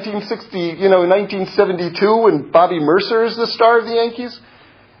Yankees in 1972 when Bobby Mercer is the star of the Yankees?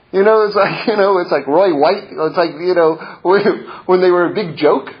 It's like Roy White. It's like, when they were a big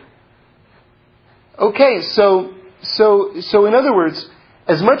joke. Okay, so in other words,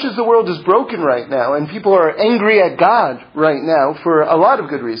 as much as the world is broken right now, and people are angry at God right now for a lot of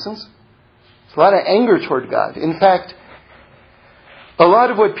good reasons, there's a lot of anger toward God. In fact, a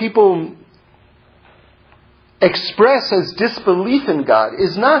lot of what people express as disbelief in God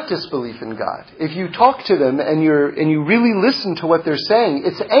is not disbelief in God. If you talk to them and you really listen to what they're saying,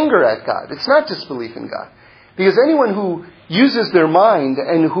 it's anger at God. It's not disbelief in God. Because anyone who uses their mind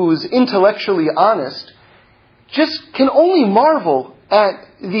and who's intellectually honest just can only marvel at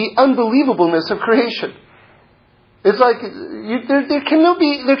the unbelievableness of creation. It's like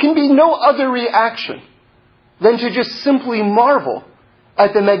there can be no other reaction than to just simply marvel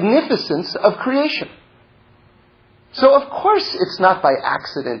at the magnificence of creation. So of course it's not by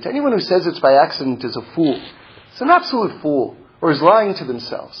accident. Anyone who says it's by accident is a fool. It's an absolute fool, or is lying to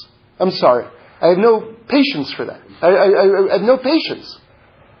themselves. I'm sorry. I have no patience for that. I have no patience.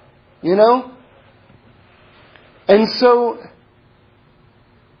 You know? And so,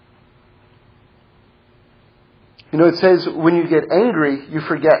 it says when you get angry, you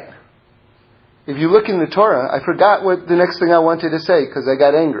forget. If you look in the Torah, I forgot what the next thing I wanted to say because I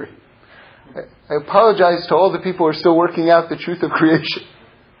got angry. I apologize to all the people who are still working out the truth of creation.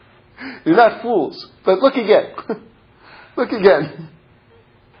 You're not fools. But look again. Look again.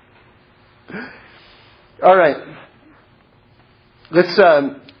 All right. Let's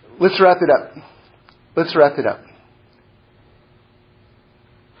wrap it up. Let's wrap it up.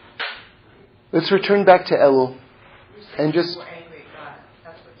 Let's return back to Elul and just.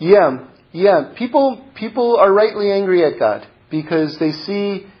 Yeah. People are rightly angry at God because they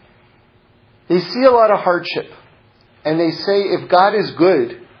see a lot of hardship, and they say, if God is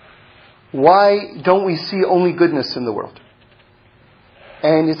good, why don't we see only goodness in the world?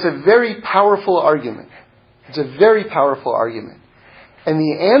 And it's a very powerful argument. It's a very powerful argument. And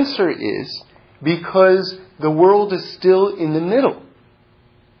the answer is because the world is still in the middle.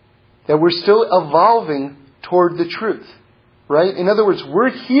 That we're still evolving toward the truth. Right? In other words, we're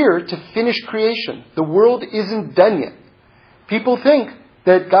here to finish creation. The world isn't done yet. People think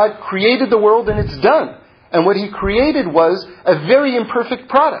that God created the world and it's done. And what He created was a very imperfect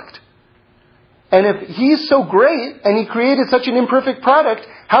product. And if He's so great and He created such an imperfect product,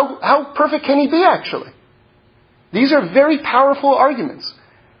 how perfect can He be actually? These are very powerful arguments.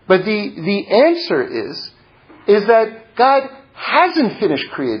 But the answer is that God hasn't finished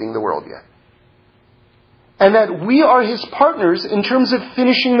creating the world yet. And that we are His partners in terms of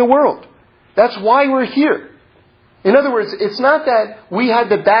finishing the world. That's why we're here. In other words, it's not that we had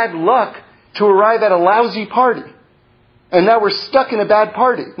the bad luck to arrive at a lousy party. And now we're stuck in a bad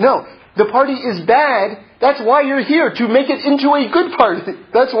party. No, the party is bad. That's why you're here, to make it into a good party.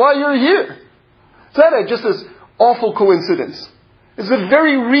 That's why you're here. It's not just this awful coincidence. It's the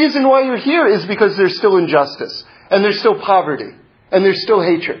very reason why you're here is because there's still injustice. And there's still poverty. And there's still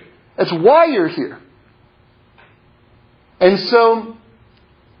hatred. That's why you're here. And so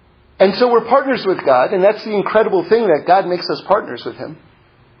we're partners with God, and that's the incredible thing, that God makes us partners with Him.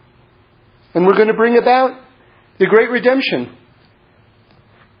 And we're going to bring about the great redemption.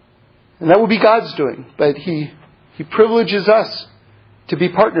 And that will be God's doing, but He privileges us to be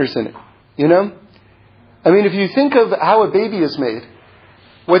partners in it. You know? I mean, if you think of how a baby is made,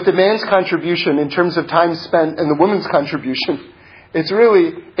 what the man's contribution in terms of time spent and the woman's contribution, it's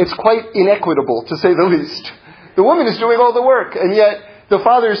quite inequitable, to say the least. The woman is doing all the work, and yet the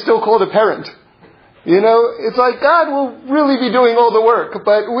father is still called a parent. You know, it's like God will really be doing all the work,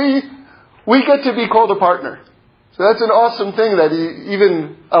 but we get to be called a partner. So that's an awesome thing that He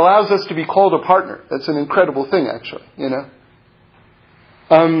even allows us to be called a partner. That's an incredible thing, actually, you know.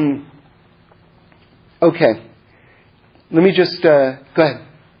 Okay. Let me just, go ahead.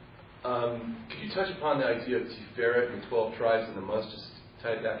 Could you touch upon the idea of Tiferet and 12 tribes and the months? Just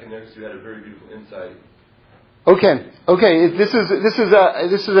tie it back in there because you had a very beautiful insight. Okay. This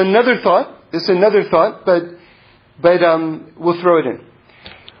is another thought. This is another thought, but we'll throw it in,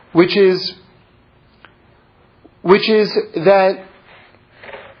 which is that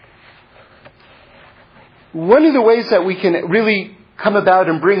one of the ways that we can really come about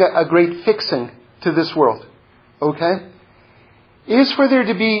and bring a great fixing to this world, okay, is for there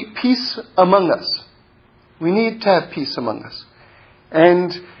to be peace among us. We need to have peace among us,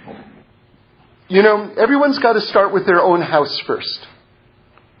 and. You know, everyone's got to start with their own house first.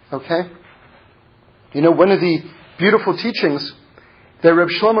 Okay? You know, one of the beautiful teachings that Reb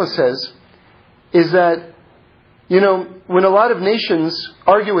Shlomo says is that, you know, when a lot of nations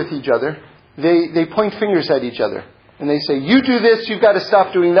argue with each other, they point fingers at each other. And they say, you do this, you've got to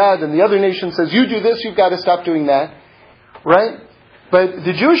stop doing that. And the other nation says, you do this, you've got to stop doing that. Right? But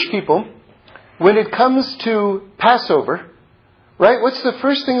the Jewish people, when it comes to Passover, right? What's the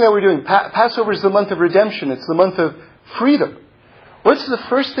first thing that we're doing? Passover is the month of redemption. It's the month of freedom. What's the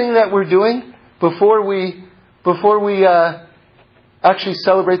first thing that we're doing before we actually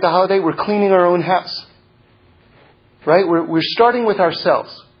celebrate the holiday? We're cleaning our own house. right? We're starting with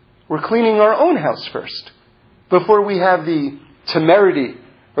ourselves. We're cleaning our own house first, before we have the temerity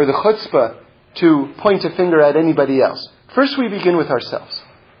or the chutzpah to point a finger at anybody else. First we begin with ourselves.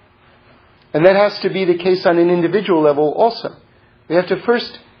 And that has to be the case on an individual level also. We have to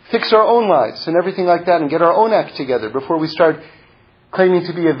first fix our own lives and everything like that and get our own act together before we start claiming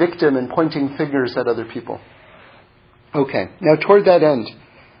to be a victim and pointing fingers at other people. Okay, now toward that end,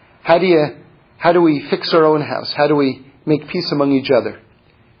 how do we fix our own house? How do we make peace among each other?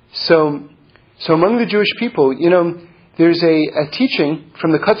 So among the Jewish people, there's a teaching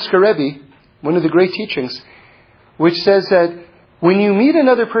from the Kotzker Rebbe, one of the great teachings, which says that when you meet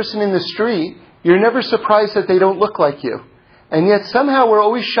another person in the street, you're never surprised that they don't look like you. And yet somehow we're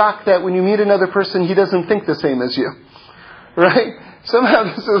always shocked that when you meet another person, he doesn't think the same as you. Right? Somehow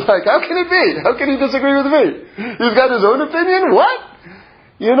this is like, how can it be? How can he disagree with me? He's got his own opinion? What?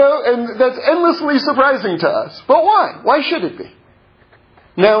 And that's endlessly surprising to us. But why? Why should it be?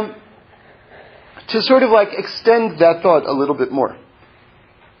 Now, to sort of extend that thought a little bit more,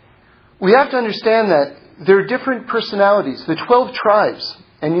 we have to understand that there are different personalities, the 12 tribes,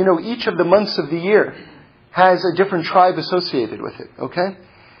 and each of the months of the year has a different tribe associated with it, okay?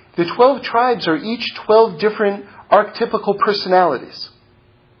 The 12 tribes are each 12 different archetypical personalities.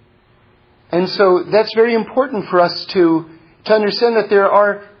 And so that's very important for us to understand that there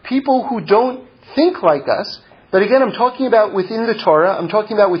are people who don't think like us. But again, I'm talking about within the Torah. I'm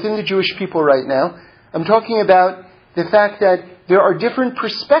talking about within the Jewish people right now. I'm talking about the fact that there are different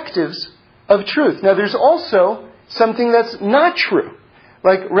perspectives of truth. Now, there's also something that's not true.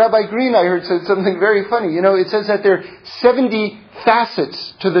 Like Rabbi Green, I heard, said something very funny. It says that there are 70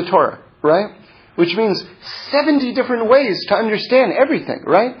 facets to the Torah, right? Which means 70 different ways to understand everything,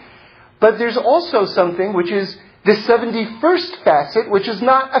 right? But there's also something which is the 71st facet, which is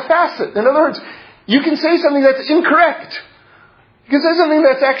not a facet. In other words, you can say something that's incorrect. You can say something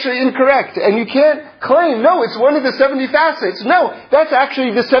that's actually incorrect, and you can't claim, no, it's one of the 70 facets. No, that's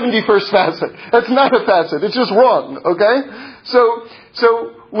actually the 71st facet. That's not a facet. It's just wrong, okay?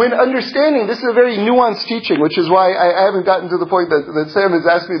 So when understanding, this is a very nuanced teaching, which is why I haven't gotten to the point that Sam has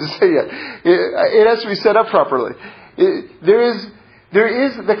asked me to say yet. It has to be set up properly. There is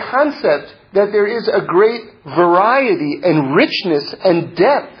the concept that there is a great variety and richness and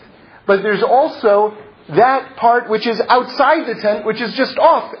depth, but there's also that part which is outside the tent, which is just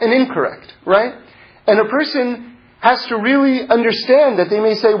off and incorrect, right? And a person has to really understand that they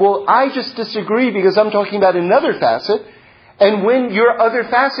may say, well, I just disagree because I'm talking about another facet, and when your other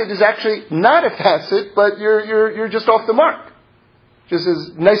facet is actually not a facet, but you're just off the mark. Just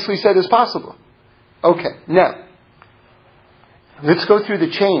as nicely said as possible. Okay, now, let's go through the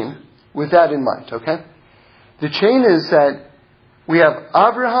chain with that in mind, okay? The chain is that we have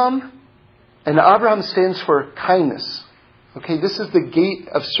Abraham, and Abraham stands for kindness. Okay, this is the gate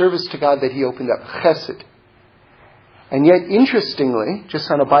of service to God that he opened up, chesed. And yet, interestingly, just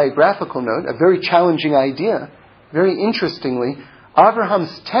on a biographical note, a very challenging idea, very interestingly,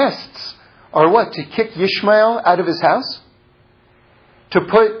 Abraham's tests are what? To kick Yishmael out of his house? To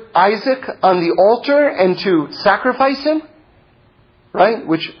put Isaac on the altar and to sacrifice him? Right?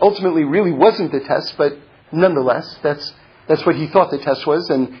 Which ultimately really wasn't the test, but nonetheless, that's what he thought the test was,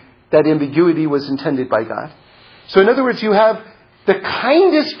 and that ambiguity was intended by God. So in other words, you have the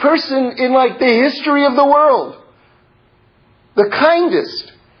kindest person in the history of the world. The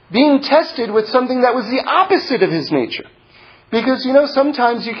kindest. Being tested with something that was the opposite of his nature. Because,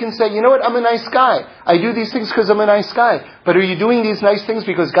 sometimes you can say, you know what, I'm a nice guy. I do these things because I'm a nice guy. But are you doing these nice things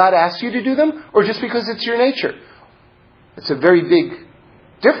because God asked you to do them? Or just because it's your nature? It's a very big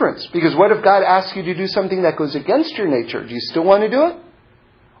difference. Because what if God asks you to do something that goes against your nature? Do you still want to do it?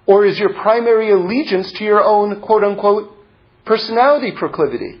 Or is your primary allegiance to your own, quote-unquote, personality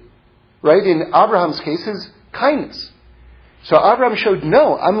proclivity? Right? In Abraham's case, is kindness. So Abraham showed,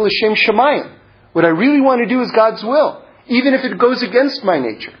 no, I'm l'shem shamayim. What I really want to do is God's will, even if it goes against my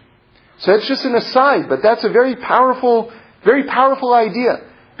nature. So that's just an aside, but that's a very powerful idea.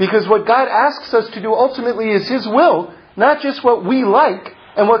 Because what God asks us to do ultimately is His will, not just what we like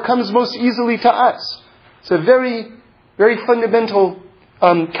and what comes most easily to us. It's a very, very fundamental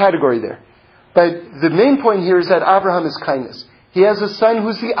category there. But the main point here is that Abraham is kindness. He has a son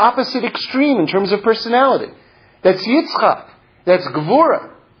who's the opposite extreme in terms of personality. That's Yitzchak. That's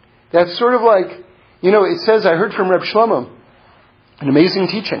Gvura. That's sort of like, it says, I heard from Reb Shlomo, an amazing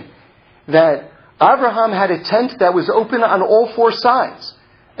teaching, that Abraham had a tent that was open on all four sides.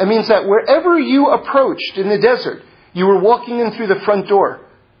 It means that wherever you approached in the desert, you were walking in through the front door.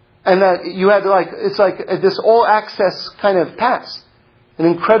 And that you had it's like this all-access kind of pass. An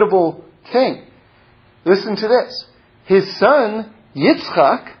incredible thing. Listen to this. his son,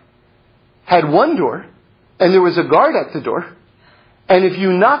 Yitzchak, had one door, and there was a guard at the door. And if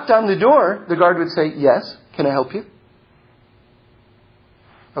you knocked on the door, the guard would say, yes, can I help you?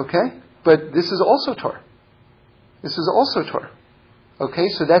 Okay? But this is also Torah. This is also Torah. Okay,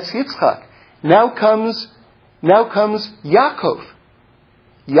 so that's Yitzchak. Now comes Yaakov.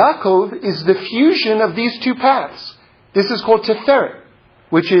 Yaakov is the fusion of these two paths. This is called Tiferet,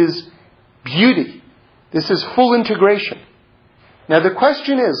 which is beauty. This is full integration. Now the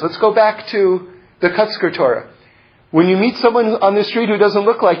question is, let's go back to the Kutzker Torah. When you meet someone on the street who doesn't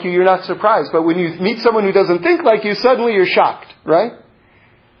look like you, you're not surprised. But when you meet someone who doesn't think like you, suddenly you're shocked, right?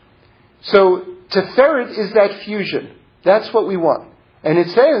 So Tiferet is that fusion. That's what we want. And it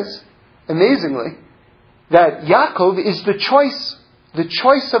says, amazingly, that Yaakov is the choice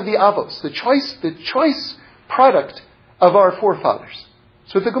of the Avos, the choice product of our forefathers.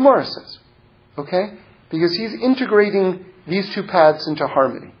 That's what the Gemara says. Okay? Because he's integrating these two paths into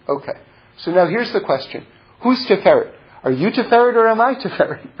harmony. Okay. So now here's the question. Who's Tiferet? Are you Tiferet or am I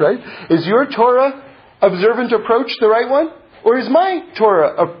Tiferet? Right? Is your Torah observant approach the right one? Or is my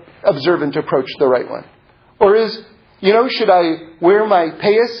Torah observant approach the right one? Or is, should I wear my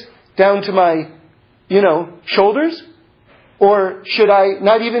payas down to my, shoulders? Or should I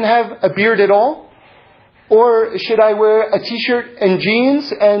not even have a beard at all? Or should I wear a t-shirt and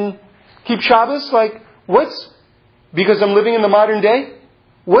jeans and keep Shabbos? Because I'm living in the modern day?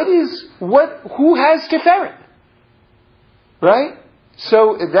 Who has Tiferet? Right?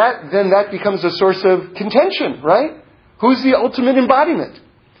 So that becomes a source of contention, right? Who's the ultimate embodiment?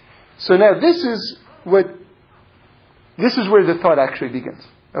 So now this is where the thought actually begins.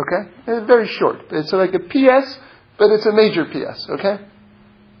 Okay? It's very short. It's like a PS, but it's a major PS. Okay?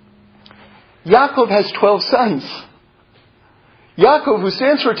 Yaakov has 12 sons. Yaakov, who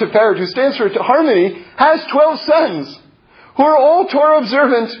stands for Tiferet, who stands for harmony, has 12 sons who are all Torah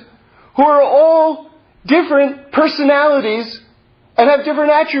observant, who are all different personalities and have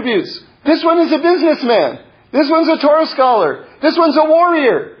different attributes. This one is a businessman. This one's a Torah scholar. This one's a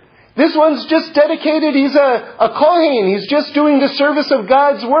warrior. This one's just dedicated. He's a Kohen. He's just doing the service of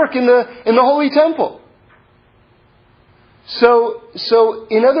God's work in the Holy Temple. So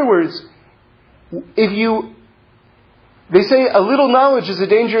in other words, they say a little knowledge is a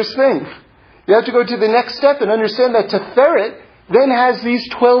dangerous thing. You have to go to the next step and understand that Tiferet then has these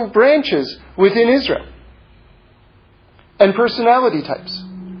 12 branches within Israel. And personality types.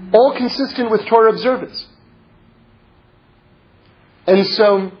 All consistent with Torah observance. And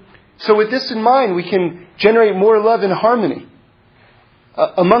so with this in mind, we can generate more love and harmony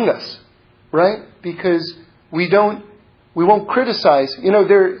among us. Right? Because we won't criticize.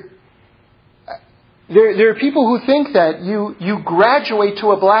 There are people who think that you graduate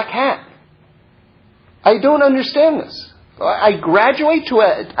to a black hat. I don't understand this. I graduate to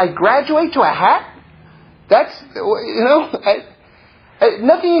a hat? That's,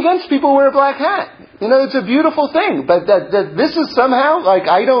 nothing against people who wear a black hat. It's a beautiful thing. But that this is somehow,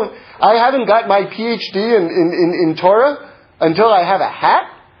 I haven't got my PhD in Torah until I have a hat?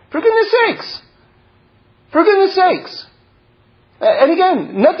 For goodness sakes. For goodness sakes. And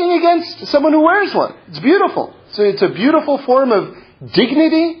again, nothing against someone who wears one. It's beautiful. So it's a beautiful form of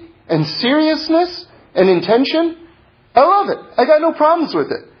dignity and seriousness and intention. I love it. I got no problems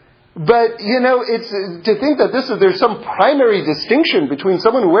with it. But, it's to think that there's some primary distinction between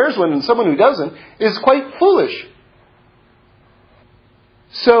someone who wears one and someone who doesn't is quite foolish.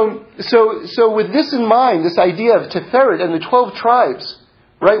 So with this in mind, this idea of Tiferet and the 12 tribes,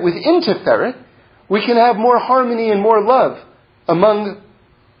 right, within Tiferet, we can have more harmony and more love among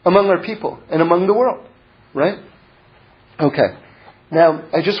our people and among the world. Right? Okay. Now,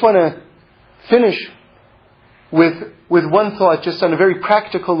 I just want to finish with one thought just on a very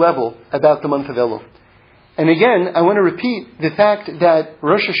practical level about the month of Elul. And again, I want to repeat the fact that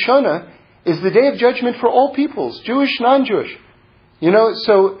Rosh Hashanah is the day of judgment for all peoples, Jewish, non-Jewish.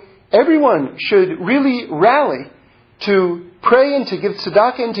 So everyone should really rally to pray and to give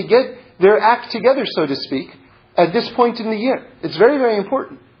tzedakah and to get their act together, so to speak, at this point in the year. It's very, very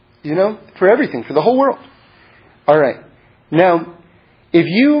important, for everything, for the whole world. All right. Now,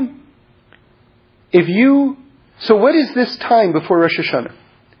 so what is this time before Rosh Hashanah?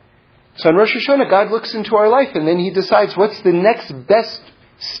 So on Rosh Hashanah, God looks into our life and then He decides what's the next best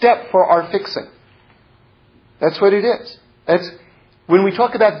step for our fixing. That's what it is. That's when we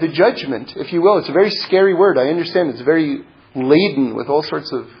talk about the judgment, if you will. It's a very scary word. I understand it's very laden with all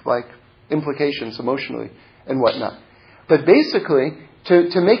sorts of implications emotionally and whatnot. But basically,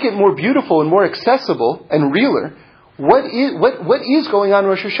 to make it more beautiful and more accessible and realer, what is going on in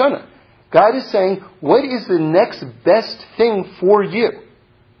Rosh Hashanah? God is saying, what is the next best thing for you?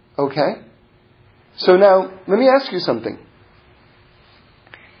 Okay? So now, let me ask you something.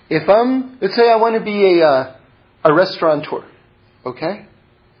 If let's say I want to be a restaurateur. Okay?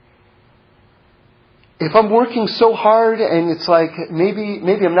 If I'm working so hard and it's like, maybe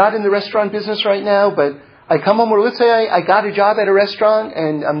I'm not in the restaurant business right now, but I come home, or let's say I got a job at a restaurant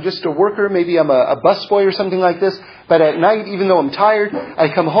and I'm just a worker, maybe I'm a busboy or something like this, but at night, even though I'm tired, I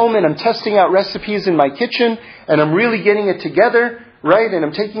come home and I'm testing out recipes in my kitchen and I'm really getting it together, right? And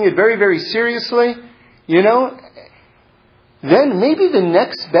I'm taking it very, very seriously, then maybe the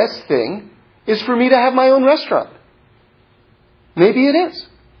next best thing is for me to have my own restaurant. Maybe it is.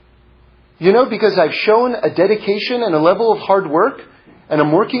 Because I've shown a dedication and a level of hard work, and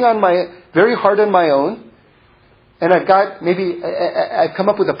I'm working very hard on my own, and I've come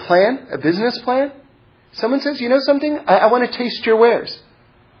up with a plan, a business plan. Someone says, something? I want to taste your wares.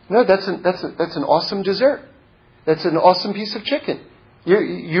 No, that's an awesome dessert. That's an awesome piece of chicken.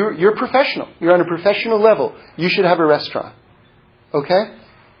 You're professional. You're on a professional level. You should have a restaurant. Okay?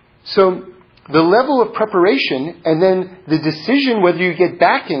 So the level of preparation and then the decision whether you get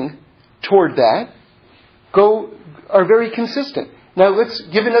backing toward that are very consistent. Now let's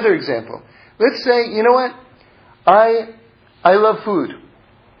give another example. Let's say, I love food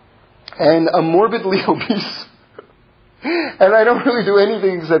and I'm morbidly obese and I don't really do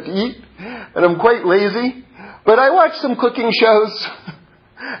anything except eat and I'm quite lazy, but I watch some cooking shows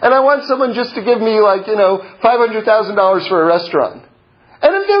and I want someone just to give me $500,000 for a restaurant.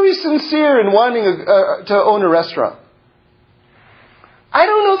 And I'm very sincere in wanting to own a restaurant. I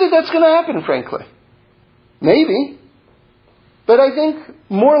don't know that that's going to happen, frankly. Maybe. But I think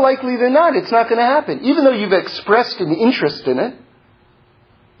more likely than not, it's not going to happen. Even though you've expressed an interest in it,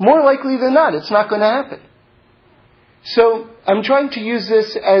 more likely than not, it's not going to happen. So I'm trying to use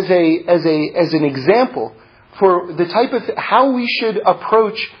this as an example for the type of how we should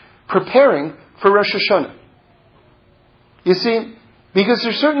approach preparing for Rosh Hashanah. You see, because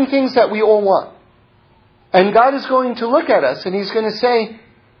there's certain things that we all want. And God is going to look at us and He's going to say,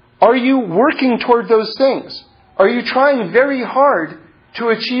 are you working toward those things? Are you trying very hard to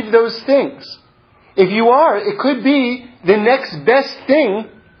achieve those things? If you are, it could be the next best thing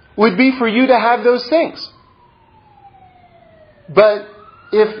would be for you to have those things. But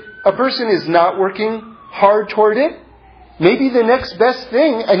if a person is not working hard toward it, maybe the next best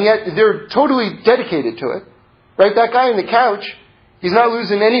thing, and yet they're totally dedicated to it. Right? That guy on the couch, he's not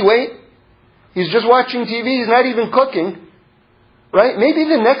losing any weight. He's just watching TV. He's not even cooking. Right? Maybe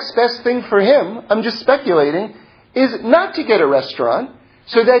the next best thing for him, I'm just speculating, is not to get a restaurant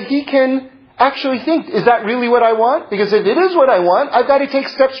so that he can actually think, is that really what I want? Because if it is what I want, I've got to take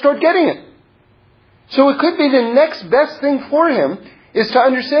steps toward getting it. So it could be the next best thing for him is to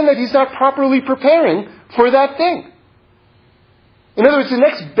understand that he's not properly preparing for that thing. In other words, the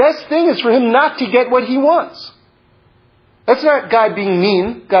next best thing is for him not to get what he wants. That's not God being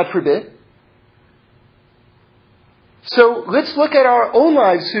mean, God forbid. So let's look at our own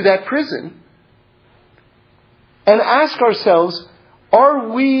lives through that prism and ask ourselves, are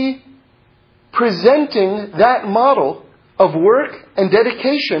we presenting that model of work and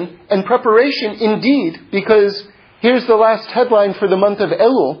dedication and preparation indeed? Because here's the last headline for the month of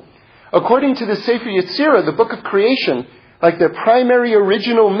Elul. According to the Sefer Yetzirah, the book of creation, like the primary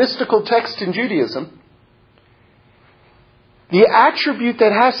original mystical text in Judaism, the attribute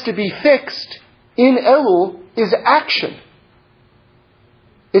that has to be fixed in Elul is action.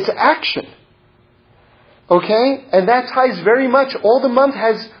 It's action. Okay? And that ties very much, all the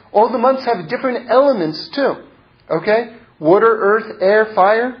months have different elements too. Okay? Water, earth, air,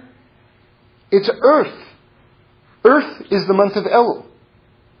 fire. It's earth. Earth is the month of Elul.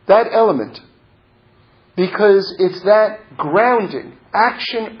 That element. Because it's that grounding,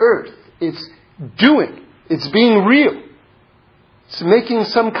 action, earth. It's doing. It's being real. It's making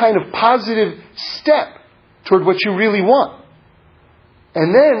some kind of positive step toward what you really want.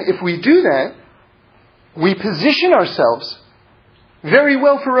 And then, if we do that, we position ourselves very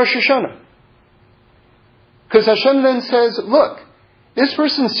well for Rosh Hashanah. Because Hashem then says, look, this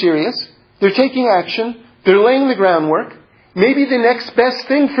person's serious, they're taking action, they're laying the groundwork, maybe the next best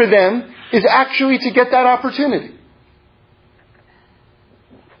thing for them is actually to get that opportunity.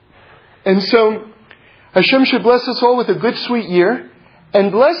 And so, Hashem should bless us all with a good, sweet year,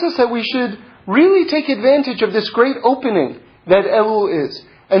 and bless us that we should really take advantage of this great opening that Elul is.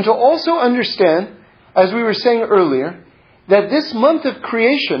 And to also understand, as we were saying earlier, that this month of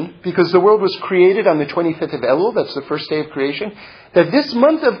creation, because the world was created on the 25th of Elul, that's the first day of creation, that this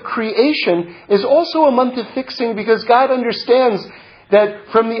month of creation is also a month of fixing, because God understands that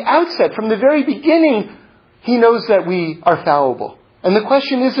from the outset, from the very beginning, He knows that we are fallible. And the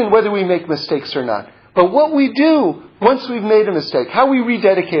question isn't whether we make mistakes or not, but what we do once we've made a mistake, how we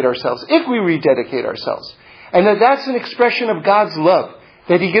rededicate ourselves, if we rededicate ourselves. And that's an expression of God's love,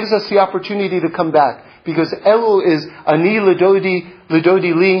 that He gives us the opportunity to come back. Because Elul is Ani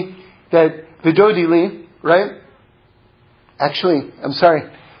Lidodi Li, that Lidodi Li, right? Actually, I'm sorry,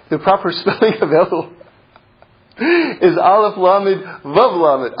 the proper spelling of Elul is Aleph Lamed Vav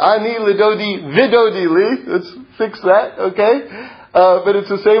Lamed. Ani Lidodi Vidodi Li. Let's fix that, okay? But it's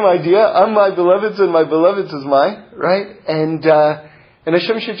the same idea. I'm my beloved's and my beloved's is mine, right? And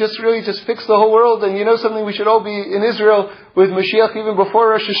Hashem should just fix the whole world. And you know something, we should all be in Israel with Mashiach even before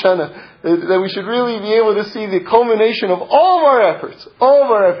Rosh Hashanah. That we should really be able to see the culmination of all of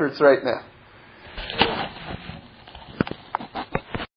our efforts right now.